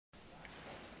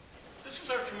This is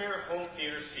our Kimera home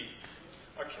theater seat.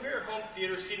 Our Kimera home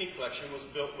theater seating collection was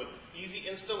built with easy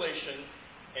installation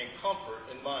and comfort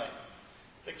in mind.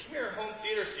 The Kimera home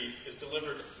theater seat is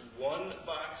delivered one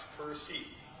box per seat.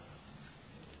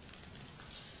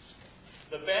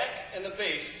 The back and the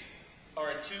base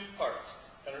are in two parts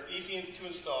and are easy to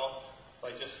install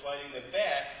by just sliding the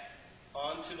back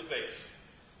onto the base.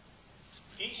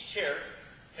 Each chair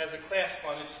has a clasp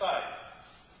on its side.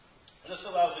 This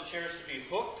allows the chairs to be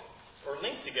hooked or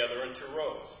linked together into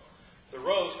rows. The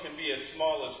rows can be as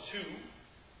small as 2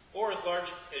 or as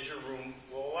large as your room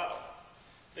will allow.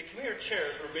 The Kimera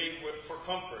chairs were made for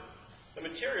comfort. The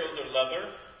materials are leather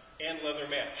and leather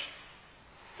match.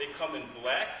 They come in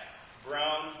black,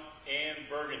 brown, and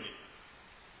burgundy.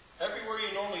 Everywhere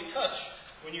you normally touch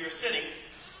when you're sitting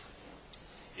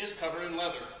is covered in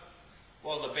leather,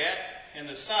 while the back and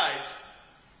the sides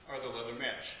are the leather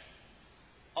match.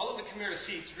 All of the Kimera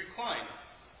seats recline.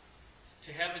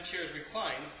 To have the chairs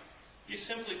recline, you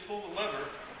simply pull the lever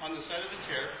on the side of the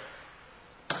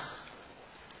chair,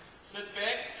 sit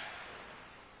back,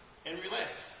 and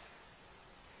relax.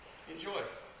 Enjoy.